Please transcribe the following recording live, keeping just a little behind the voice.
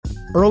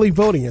Early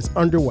voting is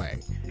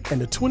underway,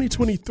 and the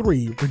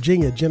 2023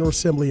 Virginia General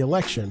Assembly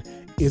election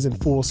is in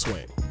full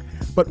swing.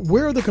 But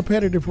where are the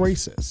competitive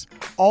races?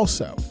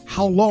 Also,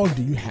 how long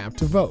do you have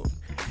to vote?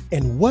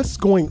 And what's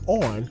going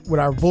on with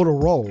our voter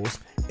rolls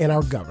and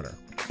our governor?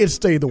 It's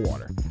Stay the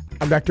Water.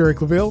 I'm Dr. Eric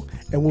LaVille,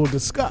 and we'll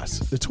discuss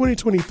the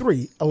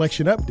 2023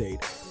 election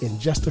update in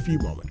just a few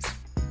moments.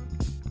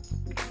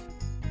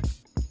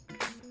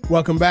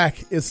 Welcome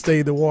back. It's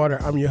Stay the Water.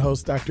 I'm your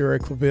host, Dr.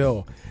 Eric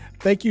LaVille.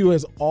 Thank you,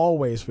 as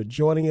always, for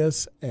joining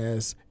us,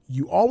 as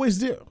you always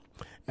do,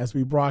 as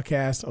we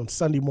broadcast on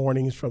Sunday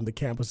mornings from the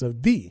campus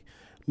of the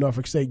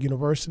Norfolk State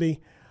University,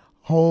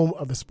 home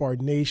of the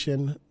Spartan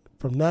Nation,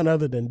 from none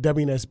other than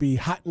WNSB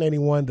Hot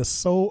 91, the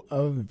soul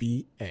of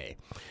VA.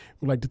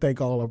 We'd like to thank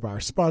all of our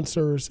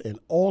sponsors and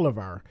all of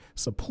our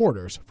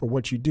supporters for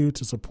what you do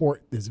to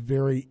support this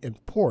very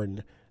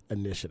important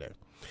initiative.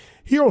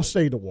 Here on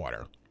Stay the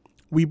Water,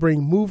 we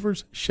bring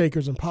movers,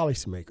 shakers, and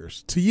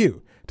policymakers to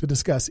you to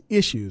discuss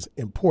issues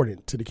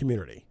important to the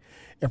community.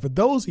 And for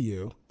those of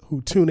you who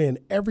tune in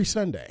every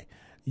Sunday,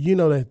 you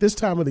know that this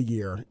time of the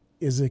year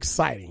is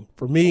exciting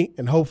for me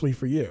and hopefully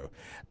for you,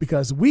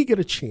 because we get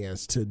a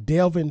chance to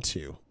delve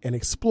into and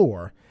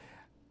explore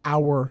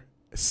our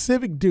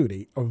civic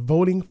duty of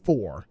voting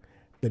for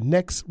the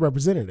next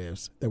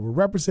representatives that will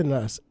represent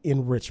us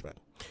in Richmond.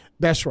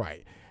 That's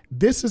right.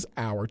 This is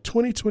our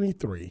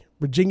 2023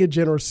 Virginia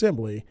General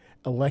Assembly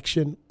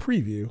election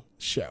preview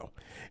show.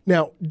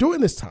 Now,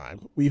 during this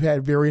time, we've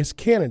had various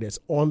candidates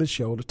on the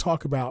show to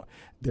talk about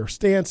their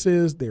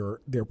stances,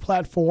 their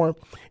platform,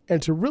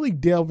 and to really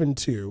delve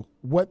into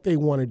what they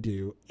want to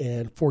do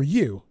and for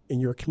you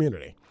in your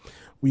community.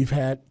 We've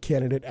had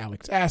candidate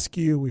Alex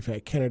Askew, we've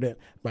had candidate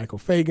Michael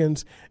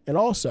Fagans, and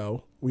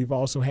we've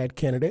also had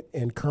candidate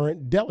and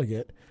current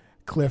delegate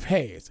Cliff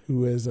Hayes,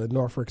 who is a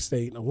Norfolk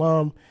State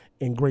alum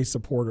and great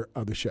supporter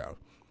of the show.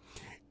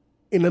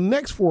 In the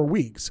next 4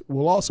 weeks,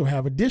 we'll also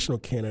have additional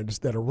candidates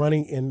that are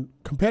running in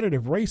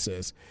competitive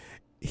races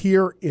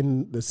here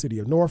in the city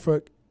of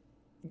Norfolk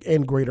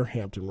and Greater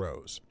Hampton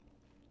Roads.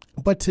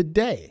 But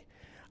today,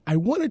 I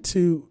wanted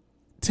to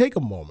take a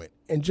moment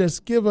and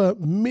just give a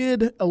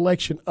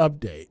mid-election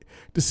update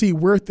to see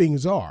where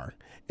things are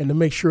and to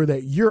make sure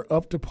that you're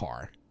up to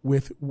par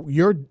with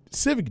your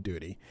civic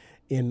duty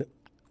in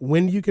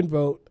when you can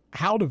vote,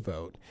 how to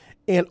vote,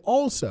 and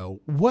also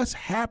what's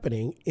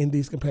happening in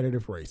these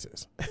competitive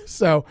races.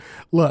 So,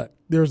 look,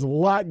 there's a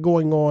lot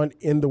going on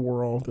in the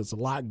world. There's a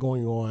lot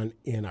going on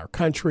in our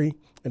country,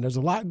 and there's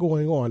a lot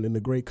going on in the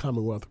great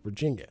Commonwealth of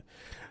Virginia.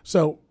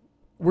 So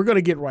we're going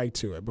to get right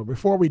to it. But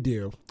before we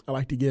do, I'd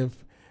like to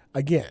give,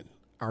 again,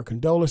 our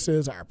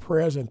condolences, our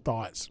prayers and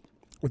thoughts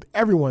with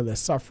everyone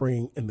that's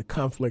suffering in the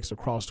conflicts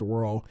across the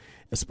world,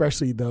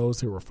 especially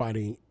those who are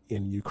fighting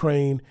in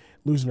Ukraine,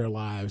 losing their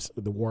lives,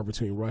 the war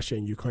between Russia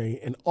and Ukraine,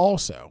 and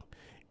also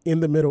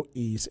in the Middle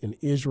East, in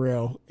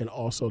Israel, and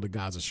also the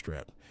Gaza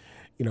Strip.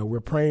 You know,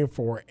 we're praying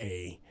for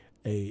a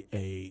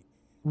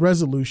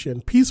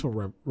resolution,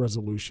 peaceful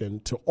resolution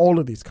to all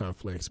of these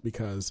conflicts,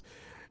 because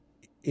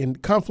in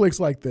conflicts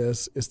like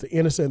this, it's the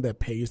innocent that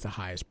pays the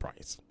highest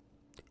price.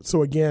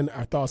 So again,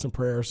 our thoughts and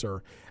prayers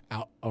are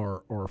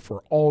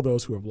for all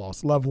those who have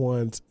lost loved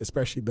ones,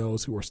 especially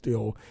those who are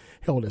still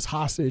held as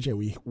hostage, and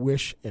we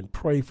wish and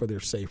pray for their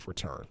safe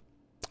return.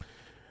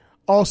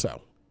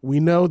 Also, we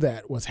know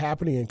that what's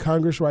happening in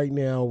Congress right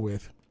now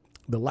with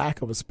the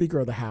lack of a Speaker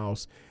of the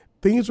House,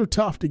 things are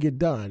tough to get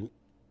done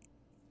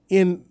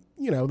in,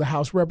 the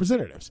House of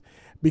Representatives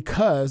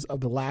because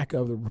of the lack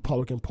of the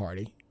Republican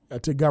Party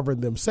to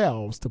govern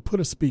themselves, to put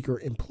a speaker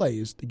in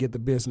place to get the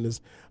business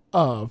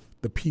of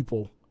the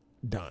people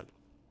done.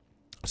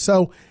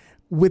 So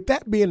with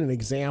that being an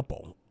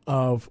example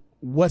of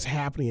what's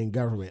happening in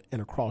government and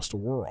across the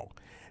world,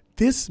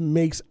 this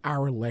makes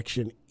our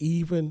election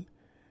even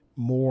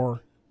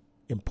more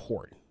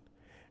important.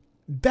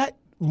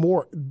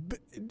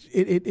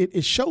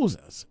 It shows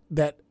us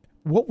that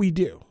what we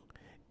do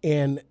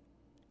and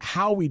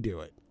how we do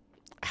it,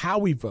 how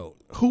we vote,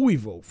 who we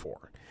vote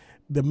for,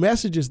 the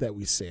messages that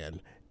we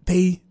send,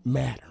 they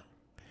matter.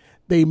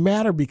 They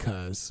matter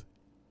because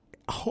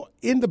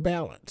in the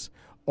balance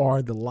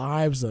are the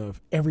lives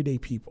of everyday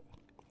people.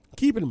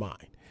 Keep in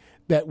mind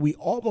that we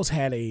almost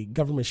had a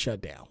government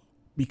shutdown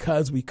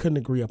because we couldn't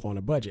agree upon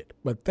a budget.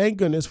 But thank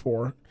goodness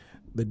for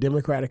the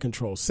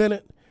Democratic-controlled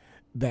Senate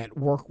that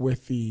worked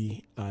with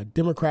the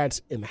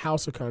Democrats in the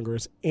House of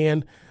Congress,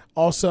 and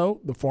also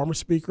the former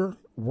Speaker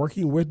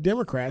working with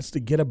Democrats to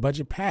get a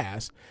budget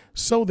passed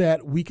so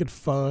that we could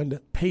fund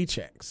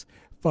paychecks,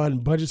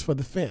 fund budgets for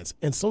defense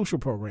and social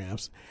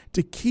programs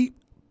to keep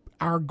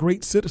our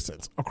great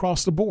citizens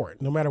across the board,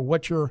 no matter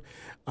what your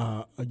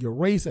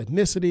race,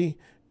 ethnicity,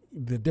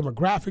 the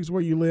demographics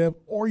where you live,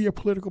 or your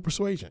political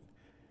persuasion.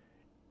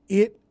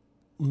 It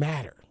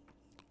mattered.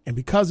 And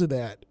because of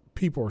that,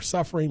 people are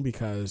suffering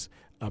because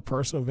of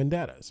personal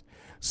vendettas.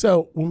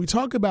 So when we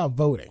talk about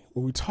voting,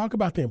 when we talk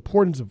about the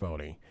importance of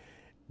voting,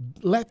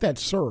 let that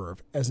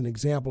serve as an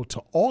example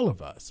to all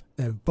of us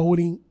that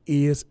voting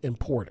is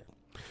important.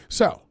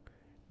 So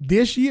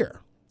this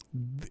year,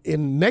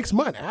 in next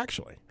month,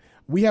 actually,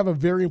 we have a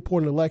very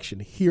important election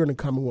here in the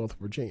Commonwealth of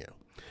Virginia.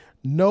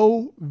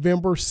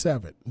 November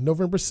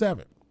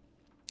 7th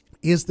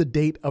is the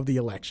date of the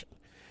election.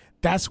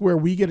 That's where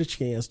we get a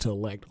chance to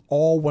elect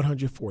all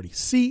 140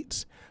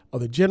 seats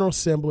of the General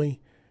Assembly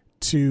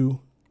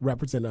to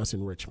represent us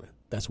in Richmond.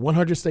 That's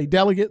 100 state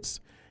delegates,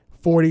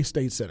 40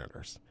 state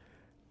senators.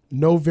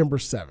 November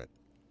 7th.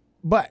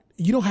 But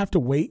you don't have to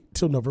wait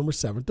till November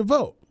 7th to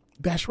vote.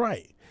 That's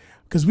right,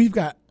 because we've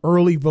got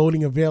early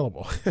voting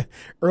available.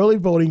 Early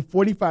voting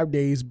 45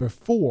 days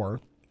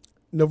before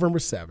November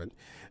 7th,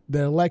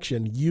 the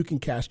election, you can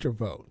cast your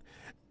vote.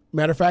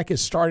 Matter of fact, it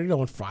started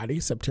on Friday,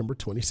 September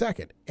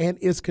 22nd, and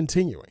it's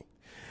continuing.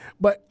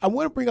 But I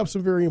want to bring up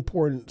some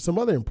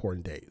other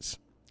important dates.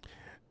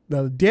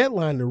 The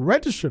deadline to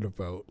register to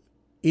vote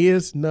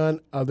is none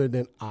other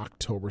than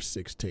October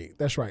 16th.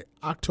 That's right,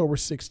 October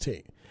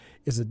 16th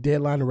is the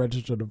deadline to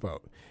register to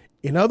vote.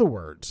 In other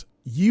words,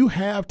 you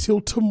have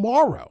till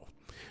tomorrow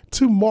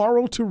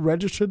to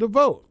register to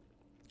vote.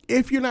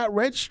 If you're not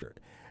registered,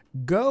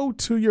 go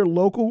to your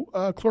local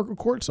clerk of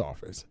court's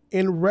office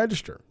and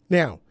register.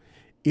 Now,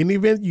 in the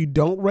event you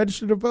don't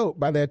register to vote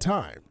by that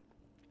time,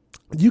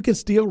 you can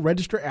still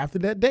register after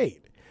that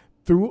date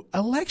through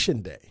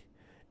Election Day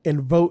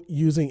and vote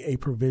using a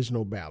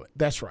provisional ballot.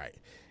 That's right.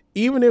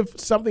 Even if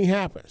something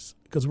happens,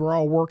 because we're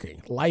all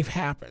working, life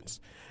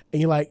happens,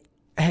 and you're like,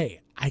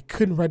 hey, I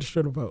couldn't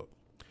register to vote.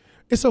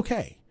 It's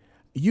okay.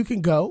 You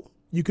can vote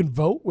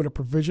with a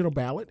provisional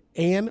ballot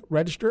and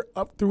register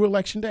up through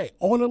Election Day.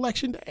 On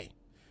Election Day,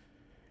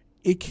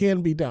 it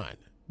can be done.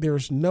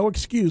 There's no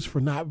excuse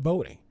for not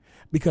voting.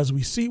 Because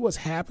we see what's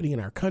happening in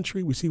our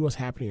country. We see what's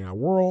happening in our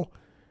world.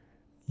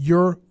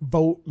 Your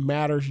vote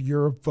matters.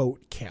 Your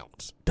vote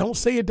counts. Don't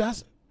say it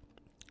doesn't,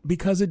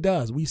 because it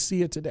does. We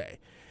see it today.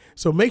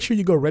 So make sure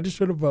you go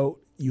register to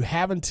vote. You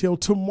have until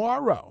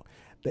tomorrow,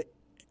 the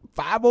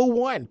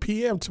 5:01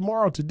 p.m.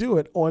 tomorrow to do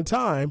it on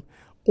time,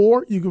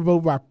 or you can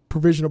vote by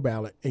provisional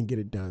ballot and get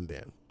it done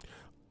then.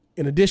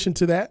 In addition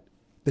to that,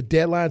 the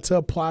deadline to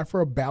apply for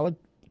a ballot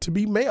to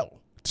be mailed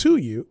to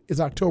you is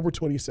October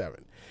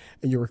 27th.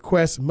 And your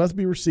request must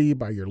be received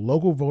by your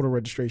local voter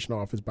registration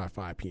office by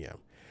 5 p.m.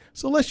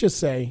 So let's just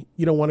say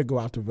you don't want to go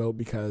out to vote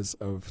because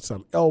of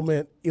some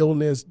ailment,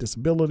 illness,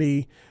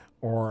 disability,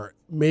 or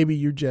maybe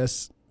you're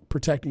just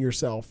protecting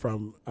yourself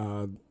from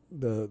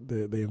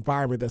the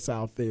environment that's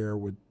out there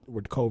with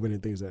COVID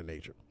and things of that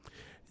nature.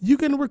 You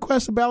can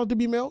request a ballot to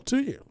be mailed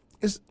to you.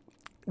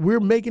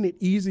 We're making it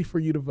easy for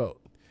you to vote.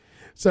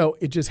 So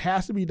it just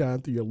has to be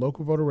done through your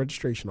local voter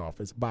registration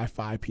office by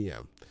 5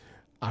 p.m.,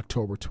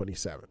 October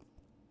 27th.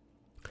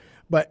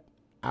 But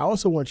I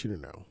also want you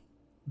to know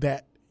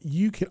that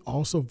you can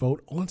also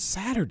vote on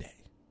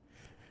Saturday.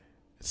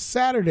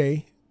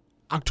 Saturday,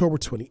 October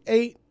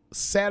 28th,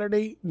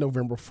 Saturday,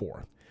 November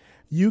 4th.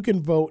 You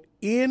can vote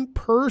in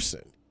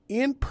person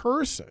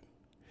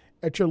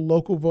at your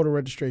local voter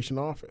registration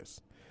office.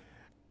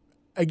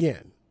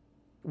 Again,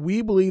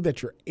 we believe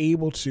that you're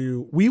able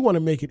to, we want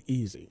to make it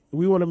easy.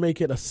 We want to make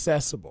it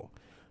accessible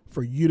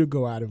for you to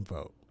go out and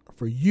vote,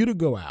 for you to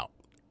go out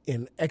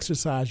and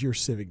exercise your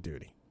civic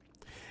duty.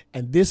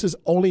 And this is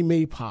only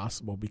made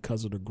possible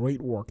because of the great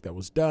work that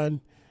was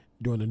done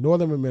during the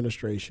Northam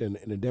administration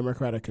in the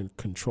Democratic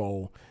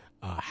control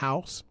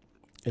House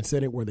and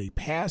Senate, where they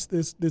passed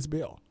this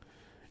bill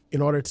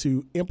in order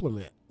to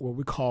implement what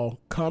we call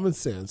common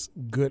sense,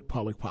 good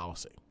public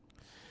policy.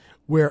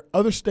 Where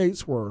other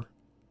states were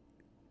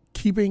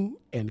keeping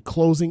and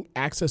closing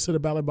access to the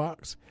ballot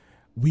box,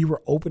 we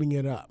were opening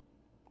it up,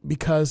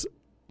 because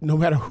no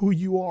matter who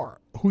you are,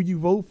 who you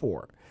vote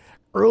for,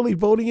 early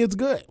voting is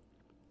good.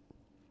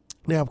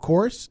 Now, of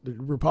course, the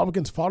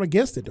Republicans fought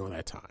against it during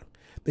that time.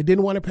 They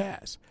didn't want to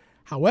pass.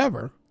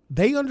 However,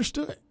 they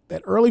understood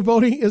that early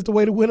voting is the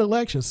way to win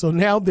elections. So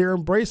now they're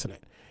embracing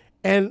it.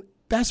 And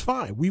that's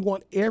fine. We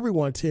want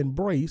everyone to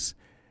embrace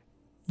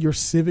your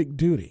civic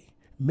duty.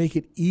 Make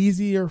it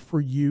easier for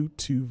you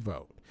to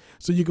vote.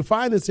 So you can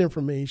find this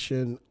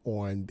information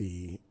on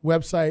the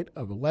website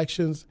of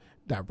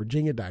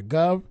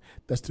elections.virginia.gov.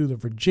 That's through the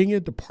Virginia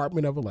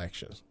Department of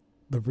Elections.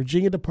 The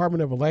Virginia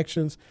Department of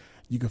Elections.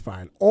 You can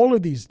find all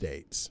of these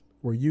dates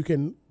where you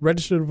can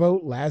register to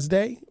vote. Last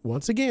day,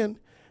 once again,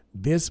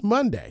 this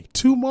Monday,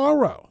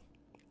 tomorrow,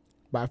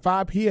 by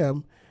 5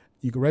 p.m.,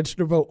 you can register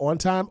to vote on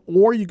time,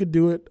 or you could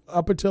do it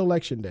up until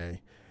Election Day,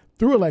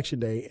 through Election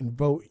Day, and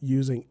vote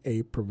using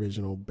a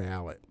provisional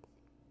ballot.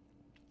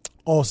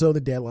 Also,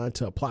 the deadline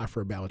to apply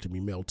for a ballot to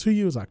be mailed to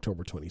you is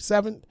October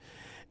 27th,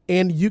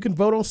 and you can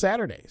vote on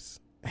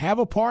Saturdays. Have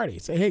a party.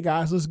 Say, hey,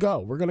 guys, let's go.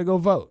 We're going to go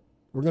vote.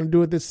 We're going to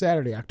do it this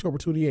Saturday, October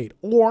 28th,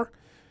 or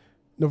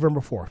November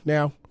 4th.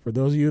 Now, for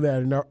those of you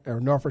that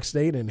are Norfolk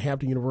State and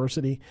Hampton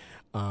University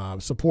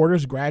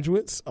supporters,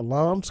 graduates,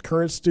 alums,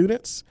 current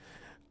students,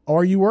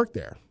 or you work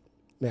there.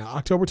 Now,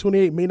 October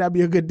 28th may not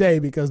be a good day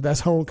because that's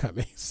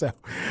homecoming. So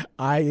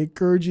I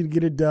encourage you to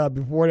get it done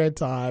before that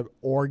time,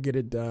 or get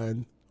it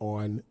done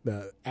on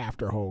the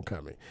after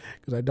homecoming,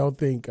 because I don't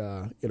think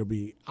it'll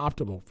be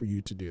optimal for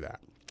you to do that.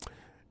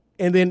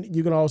 And then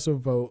you can also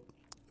vote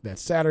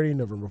That's Saturday,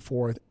 November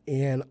 4th,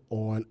 and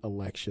on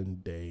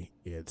Election Day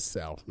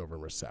itself,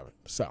 November 7th.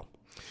 So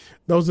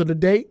those are the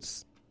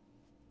dates.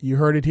 You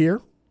heard it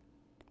here.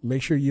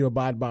 Make sure you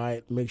abide by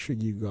it. Make sure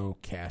you go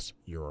cast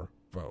your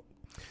vote.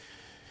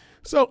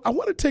 So I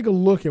want to take a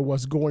look at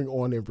what's going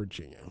on in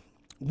Virginia.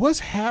 What's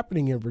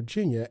happening in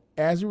Virginia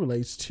as it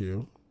relates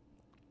to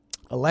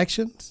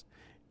elections,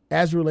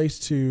 as it relates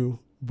to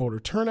voter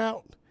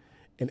turnout,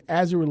 and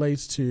as it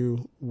relates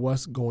to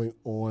what's going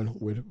on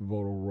with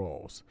voter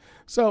rolls.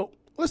 So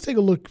let's take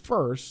a look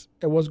first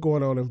at what's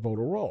going on in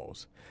voter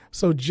rolls.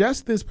 So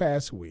just this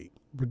past week,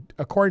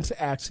 according to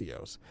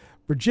Axios,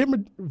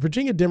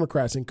 Virginia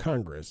Democrats in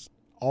Congress,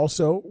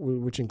 also,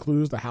 which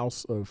includes the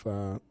House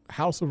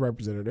of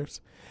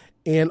Representatives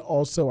and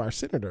also our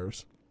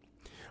senators,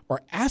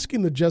 are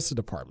asking the Justice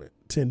Department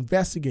to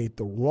investigate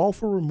the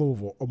wrongful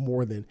removal of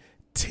more than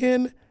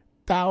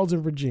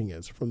 10,000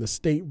 Virginians from the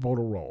state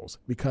voter rolls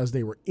because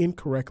they were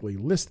incorrectly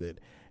listed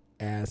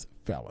as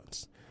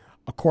felons.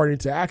 According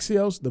to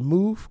Axios, the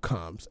move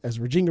comes as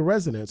Virginia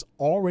residents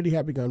already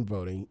have begun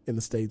voting in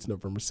the state's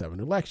November 7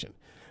 election,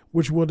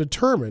 which will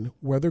determine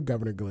whether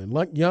Governor Glenn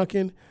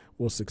Youngkin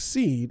will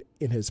succeed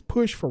in his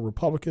push for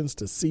Republicans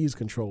to seize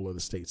control of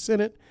the state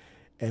Senate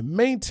and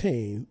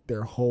maintain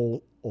their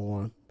hold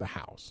on the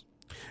House.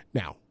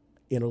 Now,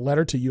 in a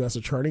letter to U.S.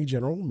 Attorney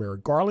General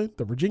Merrick Garland,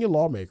 the Virginia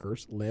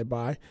lawmakers, led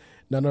by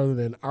none other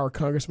than our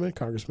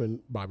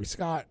Congressman Bobby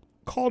Scott,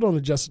 called on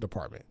the Justice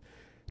Department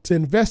to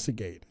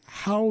investigate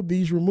how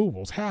these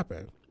removals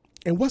happen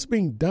and what's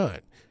being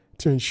done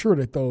to ensure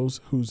that those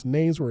whose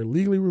names were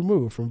illegally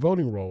removed from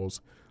voting rolls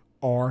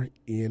are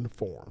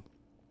informed.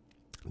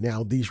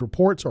 Now, these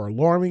reports are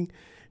alarming,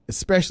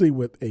 especially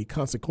with a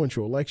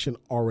consequential election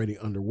already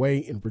underway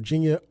in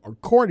Virginia,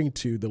 according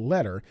to the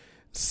letter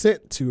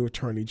sent to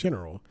Attorney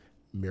General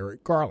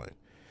Merrick Garland.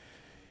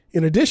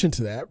 In addition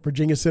to that,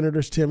 Virginia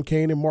Senators Tim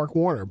Kaine and Mark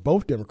Warner,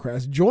 both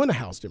Democrats, joined the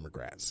House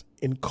Democrats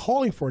in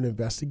calling for an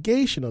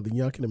investigation of the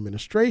Youngkin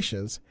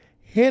administration's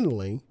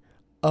handling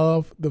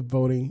of the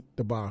voting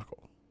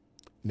debacle.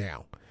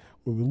 Now,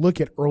 when we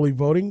look at early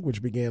voting,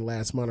 which began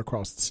last month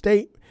across the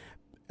state,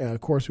 of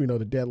course, we know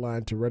the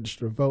deadline to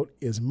register to vote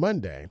is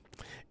Monday,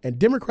 and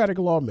Democratic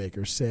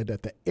lawmakers said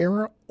that the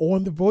error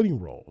on the voting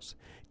rolls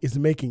is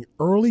making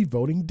early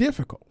voting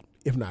difficult,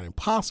 if not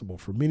impossible,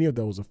 for many of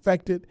those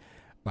affected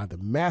by the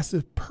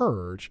massive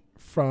purge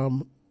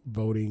from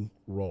voting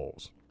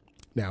rolls.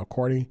 Now,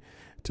 according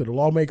to the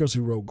lawmakers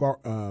who wrote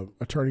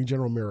Attorney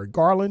General Merrick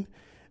Garland,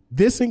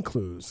 this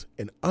includes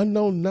an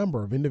unknown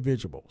number of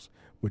individuals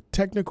with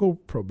technical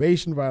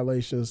probation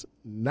violations,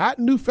 not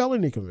new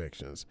felony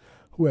convictions,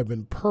 who have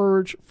been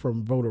purged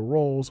from voter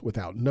rolls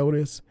without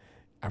notice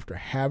after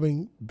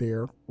having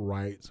their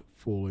rights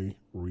fully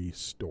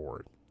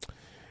restored.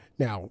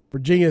 Now,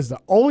 Virginia is the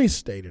only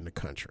state in the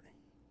country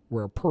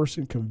where a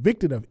person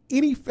convicted of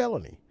any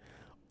felony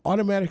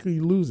automatically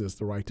loses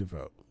the right to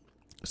vote,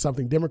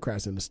 something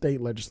Democrats in the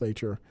state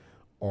legislature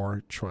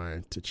are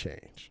trying to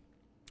change.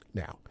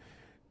 Now,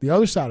 the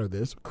other side of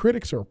this,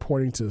 critics are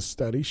pointing to a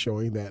study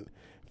showing that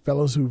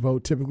felons who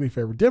vote typically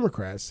favor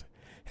Democrats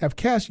have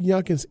cast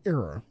Youngkin's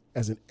error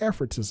as an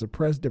effort to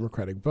suppress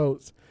Democratic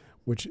votes,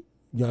 which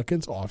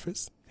Youngkin's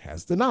office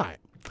has denied.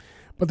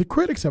 But the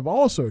critics have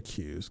also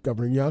accused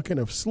Governor Youngkin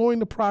of slowing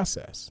the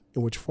process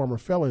in which former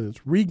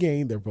felons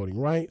regain their voting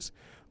rights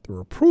through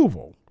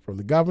approval from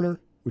the governor,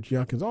 which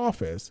Youngkin's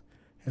office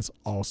has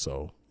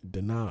also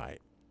denied.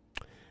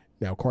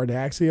 Now, according to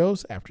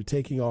Axios, after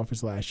taking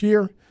office last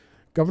year,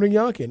 Governor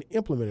Youngkin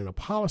implemented a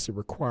policy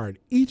requiring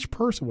each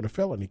person with a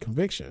felony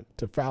conviction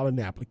to file an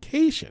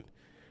application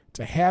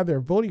to have their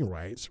voting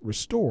rights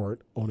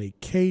restored on a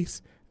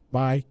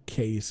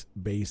case-by-case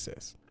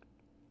basis.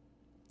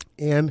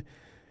 And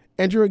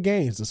Andrea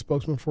Gaines, the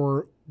spokesman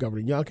for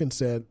Governor Youngkin,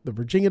 said the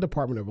Virginia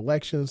Department of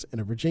Elections and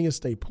the Virginia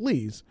State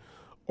Police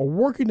are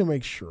working to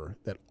make sure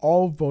that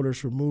all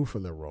voters removed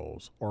from their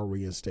rolls are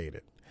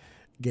reinstated.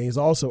 Gaines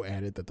also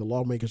added that the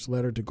lawmakers'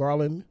 letter to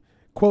Garland,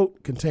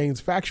 quote, contains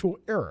factual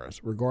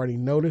errors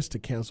regarding notice to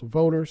cancel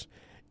voters.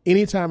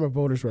 Anytime a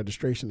voter's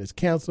registration is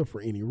canceled for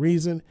any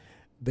reason,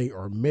 they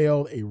are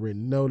mailed a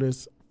written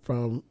notice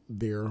from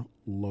their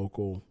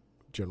local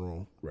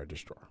general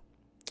registrar.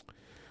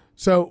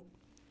 So,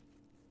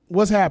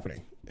 what's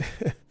happening?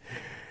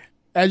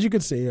 As you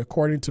can see,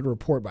 according to the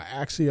report by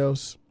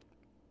Axios,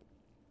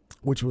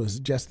 which was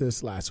just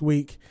this last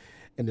week,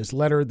 and this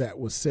letter that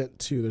was sent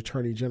to the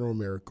Attorney General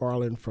Merrick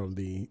Garland from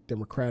the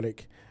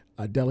Democratic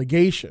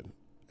delegation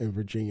in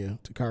Virginia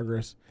to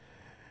Congress,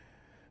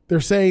 they're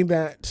saying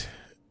that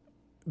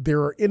there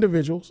are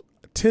individuals,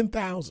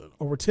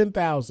 over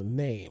 10,000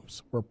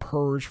 names were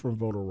purged from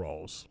voter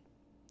rolls,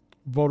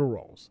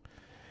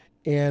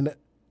 and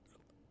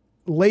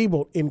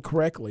labeled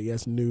incorrectly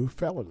as new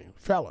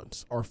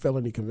felons or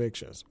felony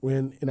convictions,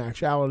 when in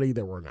actuality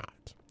they were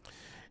not.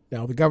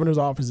 Now, the governor's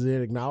office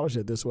did acknowledge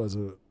that this was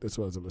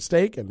a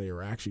mistake, and they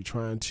were actually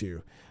trying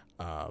to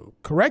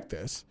correct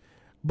this.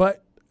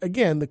 But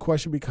again, the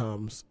question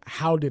becomes,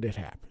 how did it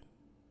happen?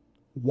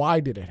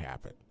 Why did it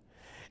happen?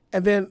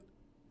 And then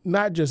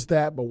not just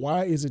that, but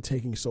why is it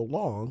taking so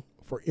long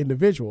for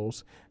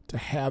individuals to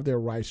have their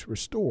rights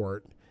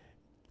restored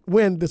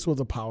when this was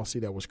a policy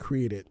that was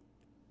created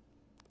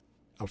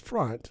up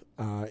front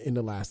in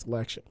the last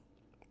election?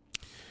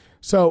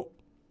 So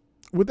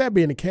with that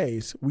being the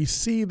case, we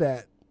see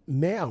that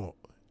now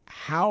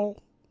how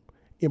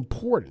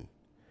important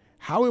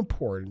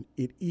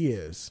it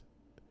is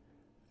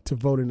to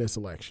vote in this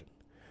election.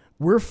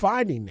 We're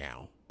finding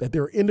now that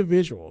there are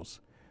individuals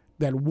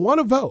that want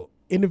to vote,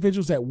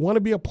 individuals that want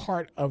to be a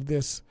part of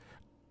this,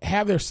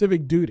 have their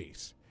civic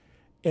duties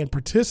and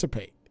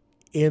participate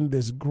in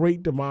this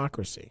great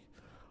democracy,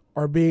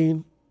 are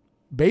being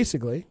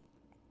basically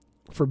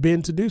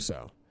forbidden to do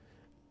so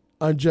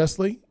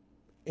unjustly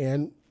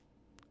and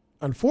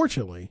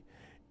unfortunately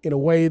in a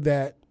way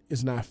that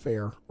is not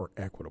fair or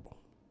equitable.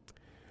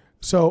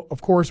 So,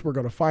 of course, we're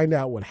going to find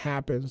out what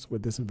happens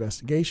with this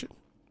investigation.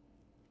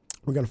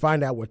 We're going to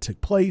find out what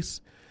took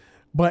place.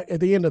 But at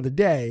the end of the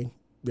day,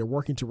 they're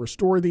working to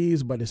restore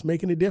these, but it's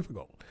making it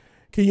difficult.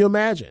 Can you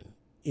imagine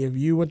if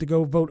you went to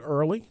go vote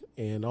early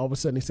and all of a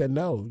sudden they said,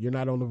 no, you're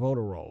not on the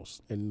voter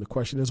rolls? And the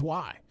question is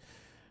why?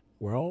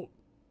 Well,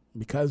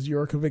 because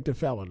you're a convicted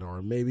felon,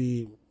 or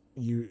maybe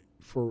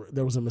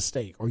there was a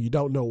mistake, or you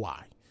don't know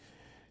why.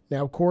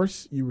 Now, of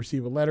course, you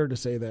receive a letter to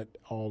say that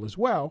all is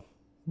well,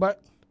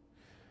 but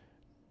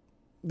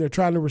they're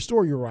trying to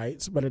restore your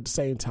rights, but at the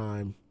same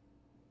time,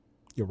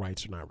 your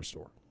rights are not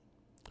restored.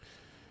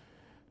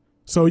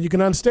 So you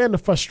can understand the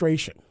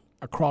frustration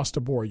across the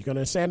board. You can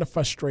understand the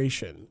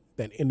frustration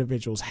that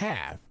individuals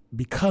have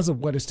because of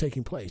what is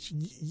taking place.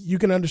 You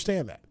can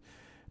understand that.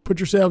 Put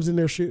yourselves in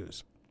their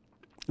shoes.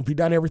 If you've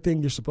done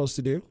everything you're supposed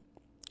to do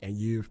and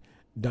you've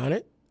done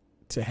it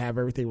to have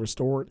everything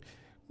restored,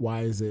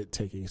 why is it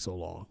taking so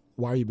long?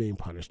 Why are you being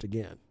punished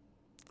again?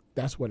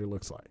 That's what it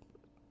looks like.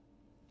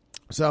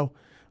 So,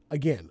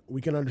 again,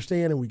 we can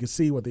understand and we can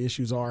see what the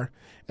issues are.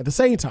 At the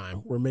same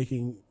time, we're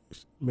making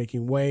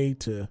way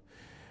to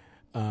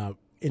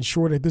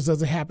ensure that this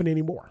doesn't happen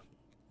anymore.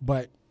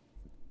 But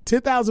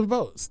 10,000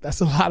 votes,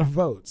 that's a lot of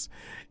votes.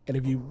 And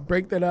if you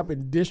break that up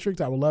in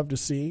districts, I would love to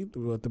see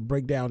what the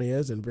breakdown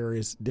is in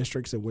various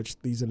districts in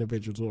which these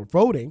individuals are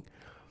voting,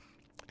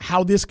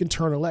 how this can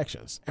turn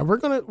elections. And we're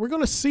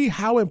gonna see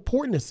how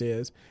important this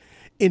is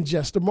in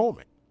just a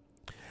moment.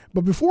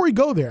 But before we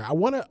go there,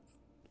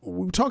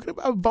 we're talking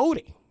about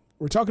voting.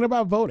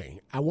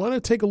 I want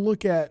to take a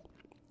look at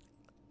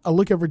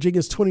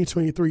Virginia's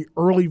 2023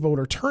 early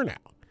voter turnout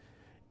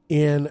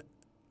in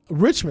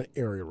Richmond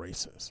area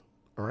races.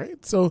 All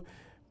right. So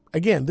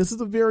again, this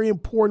is a very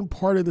important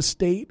part of the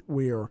state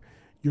where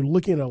you're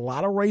looking at a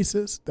lot of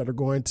races that are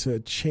going to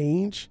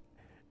change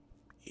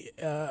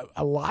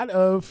a lot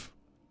of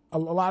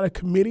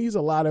committees,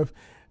 and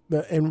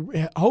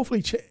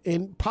hopefully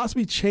and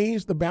possibly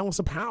change the balance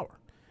of power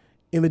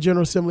in the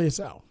General Assembly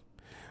itself.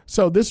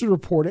 So this was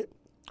reported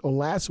on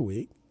last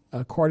week,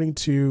 according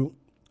to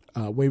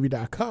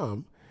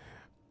Wavy.com.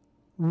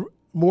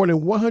 More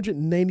than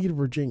 190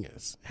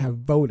 Virginians have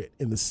voted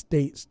in the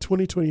state's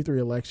 2023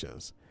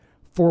 elections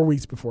 4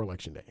 weeks before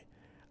Election Day.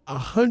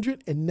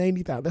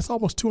 190,000. That's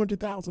almost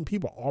 200,000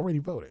 people already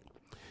voted.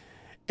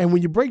 And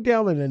when you break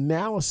down an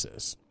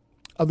analysis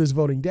of this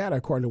voting data,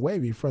 according to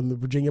Wavy, from the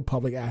Virginia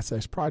Public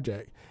Access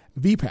Project,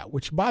 VPAP,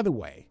 which, by the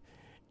way,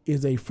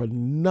 is a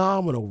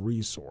phenomenal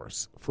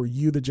resource for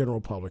you, the general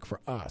public, for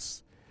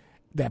us,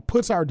 that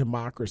puts our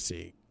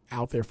democracy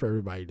out there for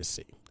everybody to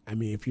see. I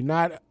mean, if you're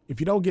not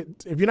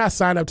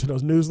signed up to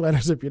those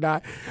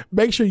newsletters,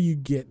 make sure you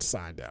get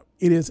signed up.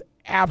 It is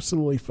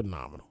absolutely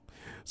phenomenal.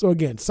 So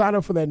again, sign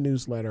up for that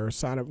newsletter,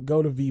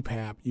 go to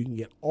VPAP. You can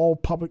get all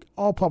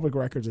public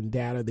records and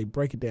data. They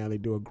break it down. They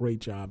do a great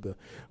job. The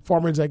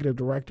former executive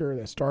director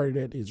that started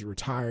it is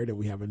retired, and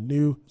we have a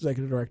new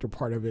executive director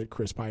part of it,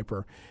 Chris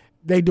Piper.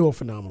 They do a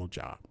phenomenal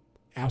job.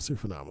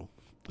 Absolutely phenomenal.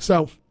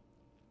 So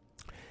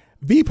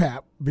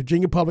VPAP,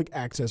 Virginia Public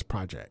Access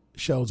Project,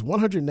 shows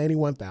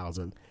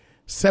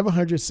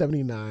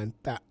 191,779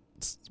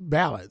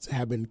 ballots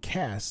have been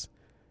cast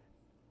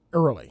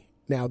early.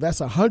 Now, that's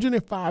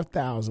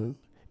 105,000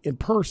 in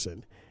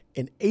person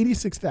and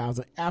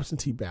 86,000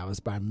 absentee ballots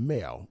by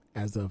mail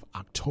as of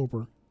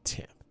October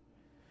 10th.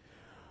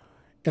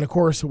 And, of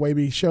course,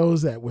 Wavy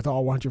shows that with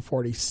all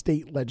 140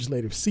 state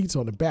legislative seats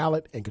on the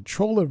ballot and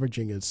control of the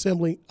Virginia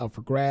Assembly up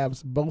for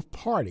grabs, both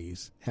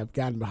parties have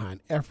gotten behind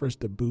efforts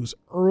to boost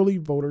early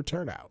voter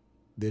turnout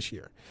this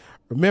year.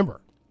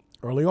 Remember,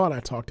 early on I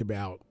talked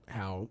about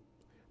how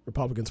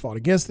Republicans fought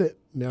against it.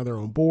 Now they're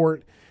on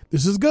board.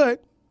 This is good.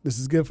 This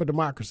is good for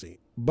democracy.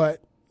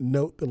 But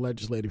note the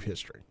legislative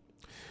history.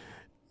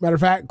 Matter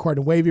of fact,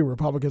 according to Wavy,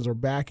 Republicans are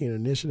backing an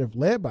initiative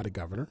led by the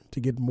governor to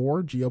get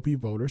more GOP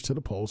voters to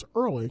the polls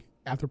early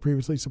after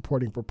previously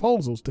supporting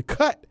proposals to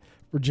cut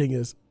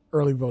Virginia's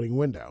early voting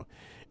window.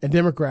 And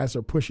Democrats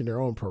are pushing their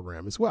own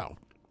program as well.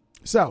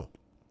 So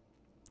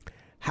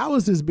how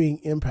is this being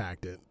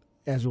impacted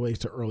as relates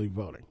to early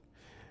voting?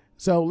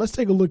 So let's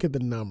take a look at the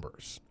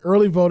numbers.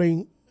 Early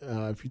voting,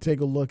 if you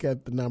take a look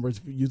at the numbers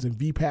using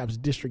VPAP's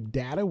district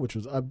data, which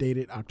was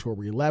updated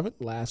October 11th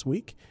last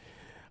week,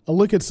 a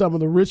look at some of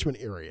the Richmond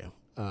area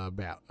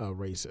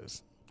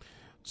races.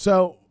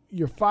 So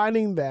you're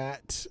finding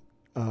that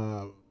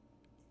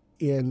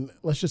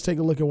let's just take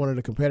a look at one of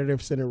the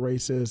competitive Senate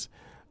races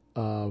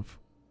of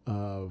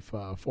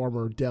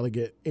former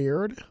Delegate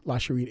Aird,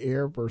 LaSheried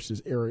Aird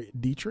versus Eric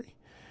Dietrich.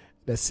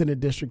 That's Senate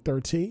District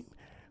 13.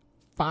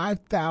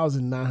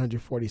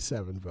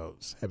 5,947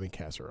 votes have been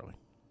cast early.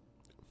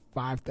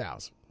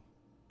 5,000.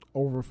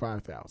 Over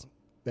 5,000.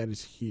 That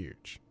is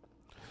huge.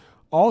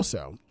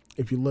 Also,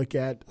 if you look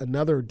at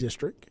another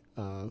district,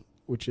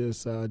 which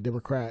is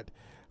Democrat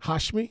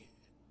Hashmi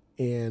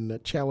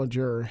and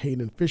challenger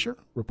Hayden Fisher,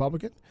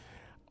 Republican,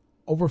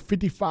 over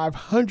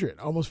 5,500,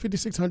 almost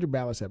 5,600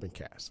 ballots have been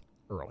cast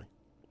early.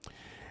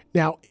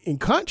 Now, in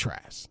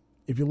contrast,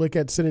 if you look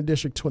at Senate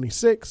District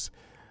 26,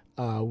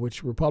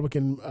 which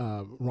Republican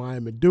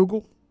Ryan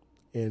McDougal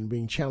and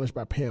being challenged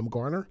by Pam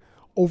Garner,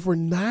 over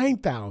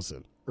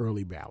 9,000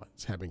 early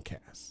ballots have been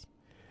cast.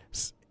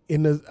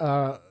 In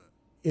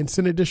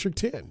Senate District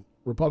 10,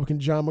 Republican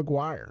John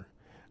McGuire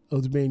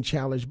was being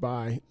challenged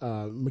by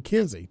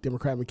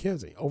Democrat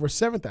McKenzie, over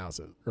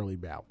 7,000 early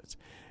ballots.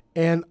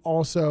 And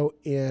also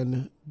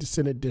in the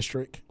Senate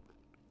District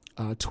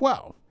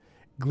 12,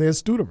 Glenn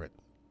Studerman,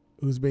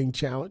 who's being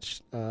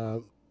challenged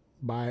Nathan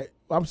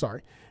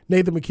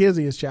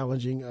McKenzie is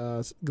challenging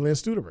Glenn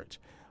Studerman.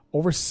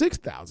 Over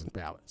 6,000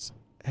 ballots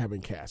have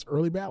been cast,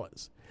 early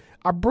ballots.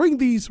 I bring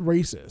these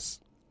races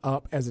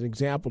up as an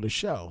example to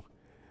show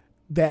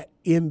that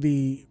in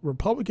the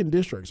Republican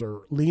districts,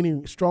 or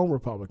leaning strong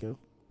Republican,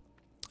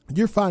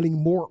 you're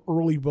finding more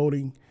early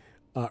votes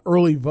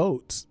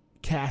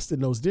cast in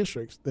those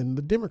districts than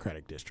the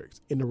Democratic districts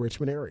in the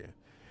Richmond area.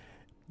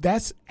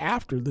 That's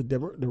after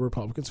the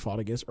Republicans fought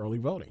against early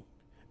voting.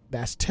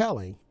 That's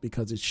telling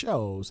because it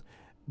shows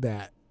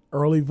that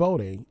early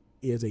voting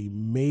is a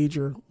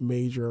major,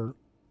 major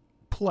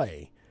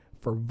play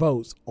for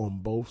votes on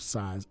both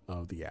sides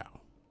of the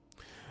aisle.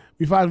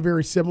 We find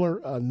very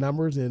similar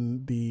numbers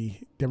in the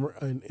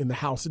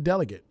House of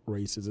Delegate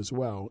races as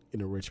well in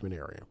the Richmond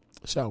area.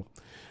 So,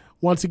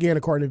 once again,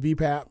 according to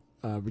VPAP,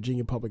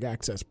 Virginia Public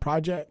Access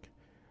Project,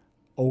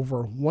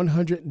 over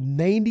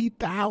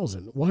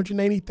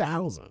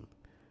 190,000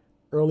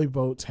 early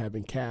votes have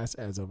been cast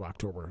as of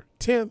October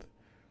 10th,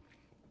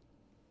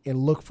 and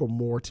look for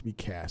more to be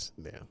cast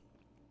then.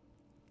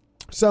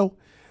 So,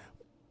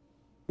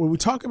 when we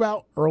talk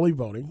about early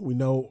voting, we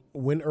know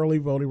when early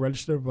voting,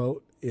 register to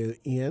vote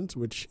ends,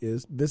 which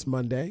is this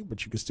Monday,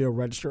 but you can still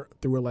register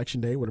through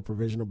Election Day with a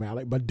provisional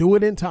ballot, but do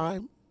it in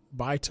time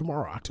by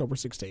tomorrow, October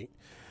 16th.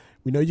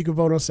 We know you can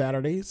vote on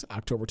Saturdays,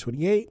 October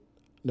 28th,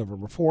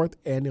 November 4th,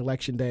 and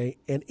Election Day,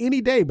 and any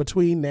day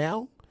between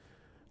now,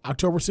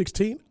 October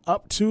 16th,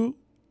 up to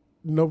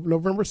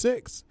November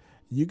 6th.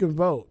 You can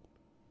vote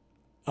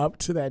up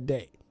to that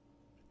date.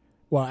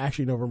 Well,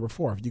 actually, November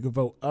 4th. You can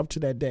vote up to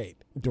that date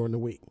during the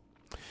week.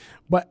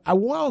 But I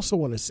also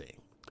want us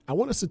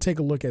to take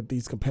a look at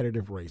these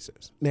competitive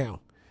races. Now,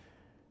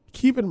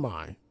 keep in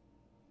mind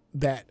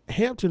that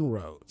Hampton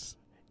Roads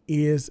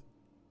is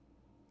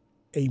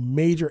a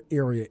major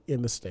area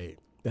in the state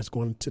that's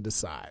going to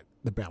decide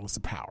the balance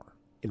of power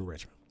in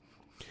Richmond.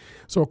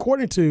 So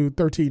according to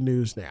 13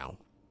 News Now,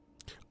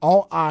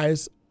 all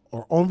eyes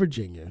are on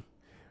Virginia,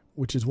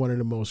 which is one of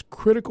the most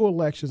critical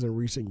elections in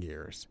recent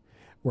years,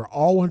 where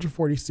all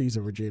 140 seats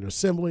of Virginia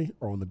Assembly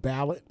are on the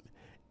ballot,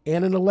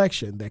 and an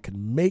election that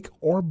can make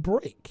or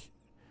break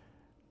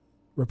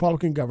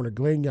Republican Governor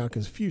Glenn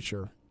Youngkin's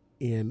future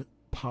in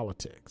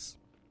politics.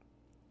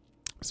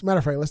 As a matter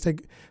of fact, let's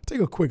take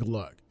a quick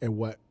look at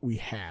what we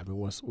have and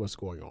what's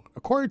going on.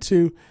 According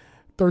to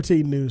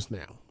 13 News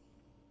Now,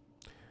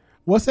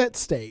 what's at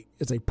stake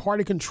is a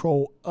party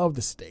control of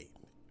the state,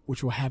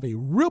 which will have a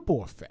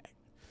ripple effect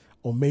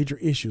on major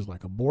issues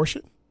like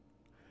abortion,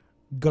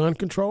 gun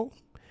control,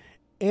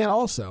 and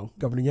also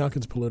Governor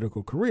Youngkin's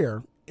political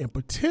career and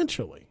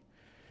potentially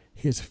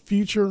his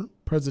future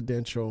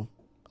presidential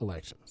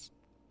elections.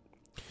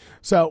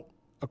 So,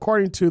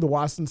 according to the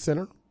Watson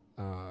Center,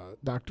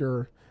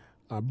 Dr.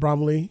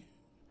 Brumley,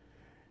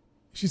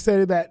 she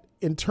stated that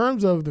in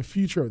terms of the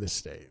future of the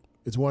state,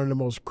 it's one of the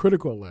most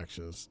critical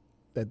elections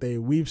that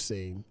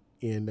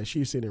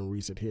she's seen in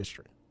recent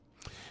history.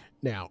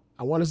 Now,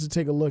 I want us to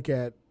take a look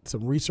at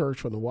some research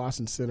from the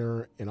Watson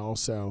Center and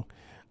also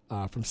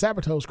from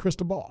Sabato's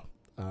Crystal Ball,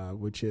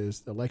 which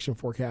is the election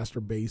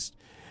forecaster based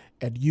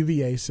at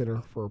UVA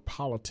Center for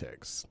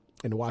Politics.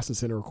 And the Watson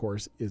Center, of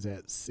course, is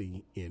at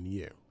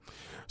CNU.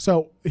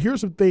 So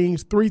here's some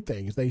things, 3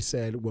 things they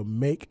said will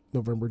make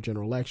November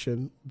general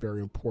election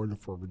very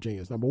important for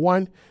Virginians. Number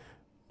 1,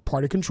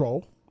 party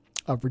control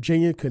of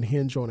Virginia could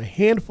hinge on a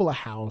handful of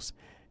House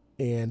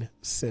and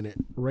Senate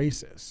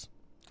races.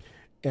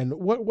 And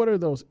what are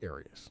those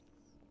areas?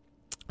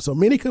 So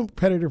many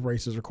competitive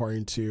races,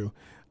 according to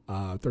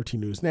 13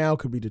 News Now,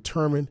 could be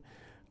determined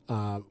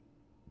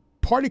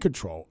party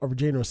control of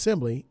Virginia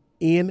Assembly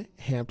in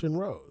Hampton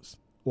Roads.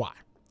 Why?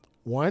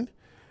 1,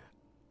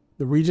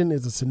 the region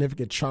is a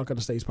significant chunk of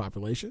the state's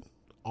population.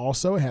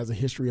 Also, it has a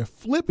history of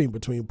flipping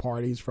between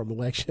parties from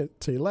election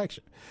to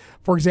election.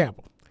 For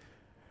example,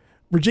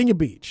 Virginia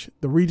Beach,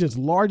 the region's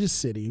largest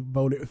city,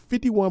 voted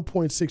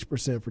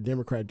 51.6% for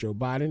Democrat Joe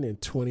Biden in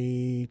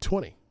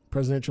 2020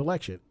 presidential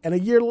election. And a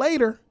year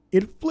later,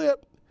 it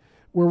flipped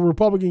where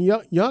Republican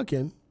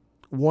Youngkin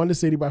won the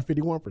city by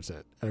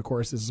 51%. And of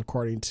course, this is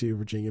according to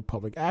Virginia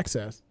Public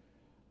Access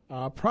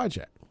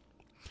Project.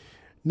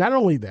 Not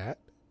only that,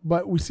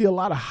 but we see a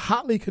lot of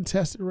hotly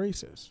contested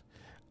races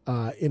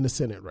in the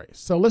Senate race.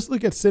 So let's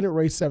look at Senate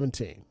race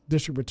 17,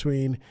 district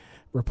between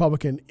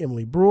Republican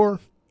Emily Brewer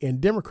and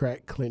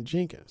Democrat Clint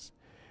Jenkins.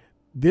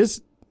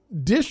 This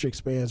district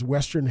spans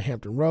western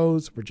Hampton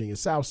Roads, Virginia's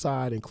South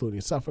Side,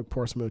 including Suffolk,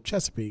 Portsmouth,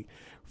 Chesapeake,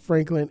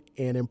 Franklin,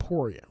 and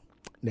Emporia.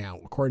 Now,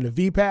 according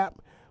to VPAP,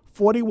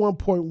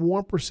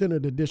 41.1%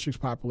 of the district's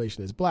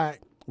population is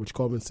black, which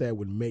Coleman said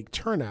would make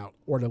turnout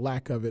or the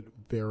lack of it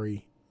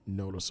very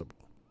noticeable.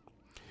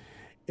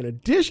 In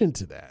addition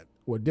to that,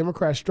 what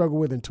Democrats struggled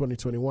with in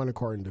 2021,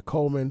 according to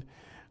Coleman,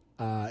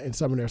 and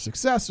some of their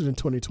successors in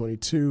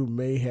 2022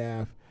 may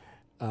have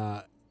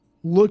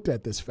looked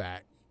at this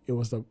fact. It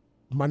was the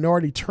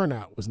minority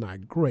turnout was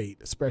not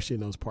great, especially in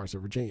those parts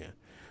of Virginia.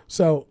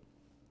 So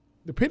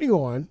depending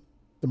on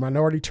the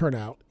minority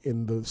turnout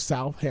in the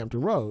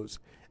Southampton Roads,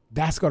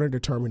 that's going to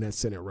determine that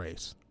Senate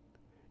race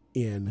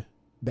in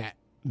that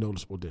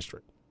noticeable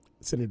district,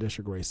 Senate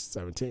District Race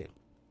 17.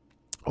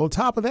 On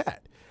top of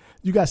that,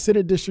 you got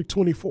Senate District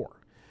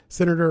 24.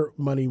 Senator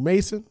Money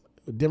Mason,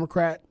 a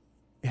Democrat,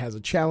 has a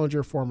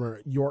challenger,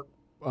 former York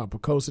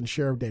Poquoson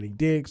Sheriff Danny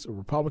Diggs, a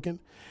Republican.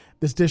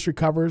 This district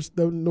covers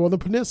the Northern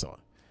Peninsula,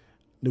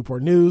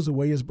 Newport News,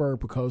 Williamsburg,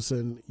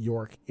 Poquoson,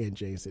 York, and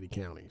James City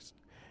counties.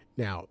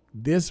 Now,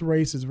 this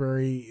race is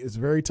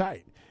very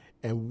tight.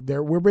 And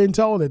we're being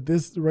told that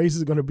this race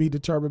is going to be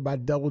determined by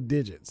double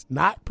digits,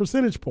 not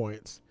percentage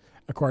points,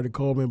 according to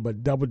Coleman,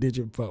 but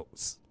double-digit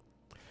votes.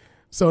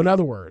 So in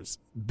other words,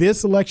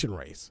 this election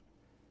race,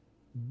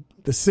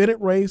 the Senate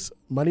race,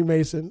 Money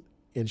Mason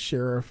and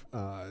Sheriff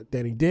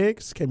Danny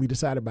Diggs, can be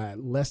decided by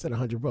less than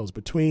 100 votes,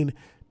 between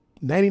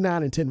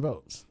 99 and 10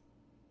 votes.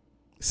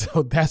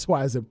 So that's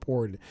why it's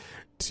important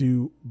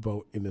to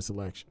vote in this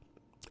election.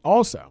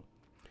 Also,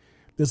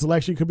 this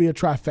election could be a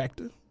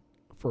trifecta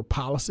for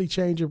policy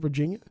change in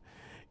Virginia.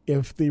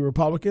 If the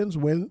Republicans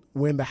win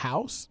the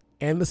House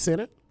and the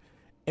Senate,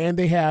 and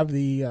they have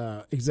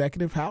the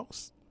executive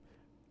house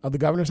of the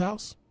governor's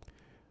house,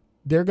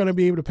 they're going to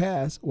be able to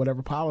pass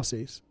whatever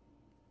policies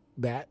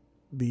that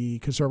the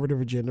conservative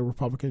agenda,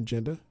 Republican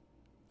agenda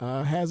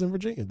has in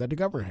Virginia, that the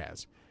governor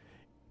has.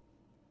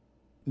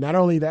 Not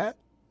only that,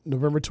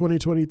 November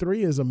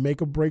 2023 is a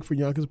make or break for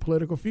Youngkin's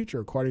political future,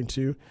 according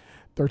to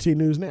 13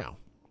 News Now.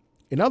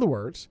 In other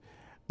words,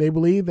 they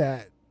believe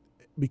that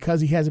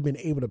because he hasn't been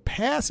able to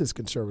pass his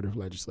conservative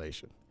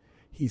legislation,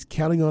 he's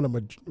counting on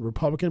a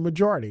Republican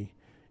majority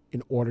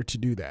in order to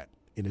do that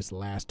in his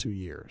last 2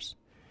 years.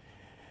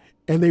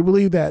 And they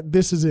believe that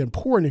this is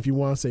important if you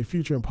want to say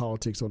future in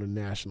politics on a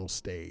national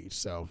stage.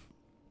 So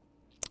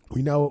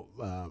we know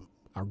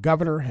our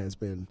governor has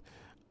been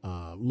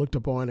looked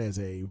upon as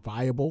a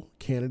viable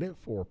candidate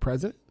for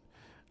president.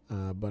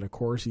 But, of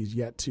course, he's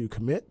yet to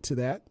commit to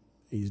that.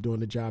 He's doing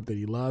the job that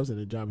he loves and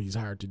the job he's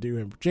hired to do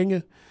in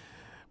Virginia.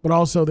 But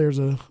also there's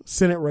a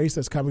Senate race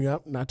that's coming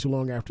up not too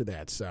long after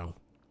that. So,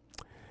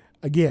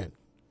 again,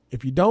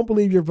 if you don't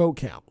believe your vote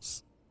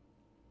counts,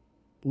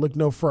 look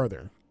no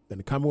further than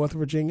the Commonwealth of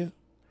Virginia,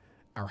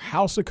 our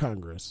House of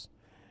Congress,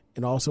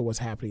 and also what's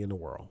happening in the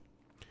world.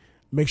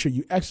 Make sure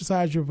you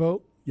exercise your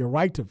vote, your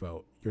right to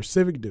vote, your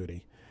civic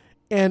duty,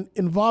 and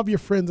involve your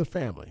friends and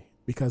family,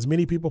 because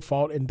many people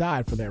fought and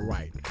died for that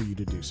right for you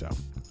to do so.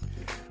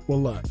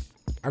 Well, look,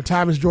 our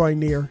time is drawing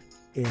near,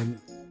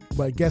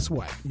 but guess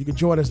what? You can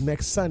join us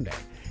next Sunday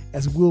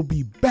as we'll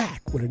be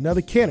back with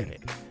another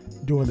candidate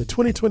during the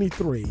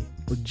 2023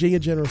 Virginia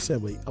General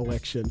Assembly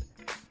Election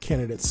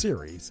Candidate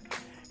Series,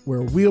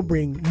 where we'll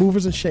bring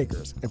movers and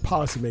shakers and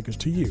policymakers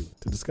to you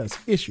to discuss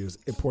issues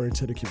important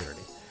to the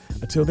community.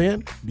 Until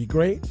then, be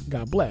great,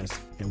 God bless,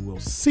 and we'll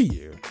see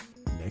you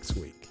next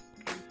week.